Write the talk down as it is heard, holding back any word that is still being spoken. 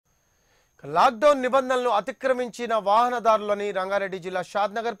Lockdown నిబంధనలను అతిక్రమించిన వాహనదారులని రంగారెడ్డి జిల్లా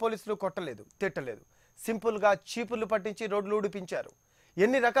షాద్నగర్ పోలీసులు కొట్టలేదు, తిట్టలేదు. సింపుల్గా చీపుర్లు పట్టించి రోడ్లు ఊడిపించారు.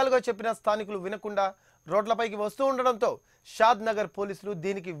 ఎన్ని రకాలుగా చెప్పినా స్థానికులు వినకుండా రోడ్లపైకి వస్తూ ఉండడంతో షాద్నగర్ పోలీసులు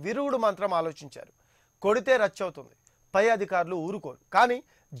దీనికి విరుగుడు మాత్రం ఆలోచించారు. కొడితే రచ్చవుతుంది, పై అధికారులు ఊరుకోరు. కానీ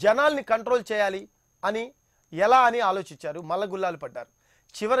జనాల్ని కంట్రోల్ చేయాలి అని ఎలా అని ఆలోచించారు. మల్లగుల్లాలు పడ్డారు.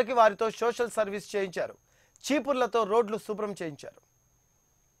 చివరికి వారితో సోషల్ సర్వీస్ చేయించారు. చీపుర్లతో రోడ్లు శుభ్రం చేయించారు.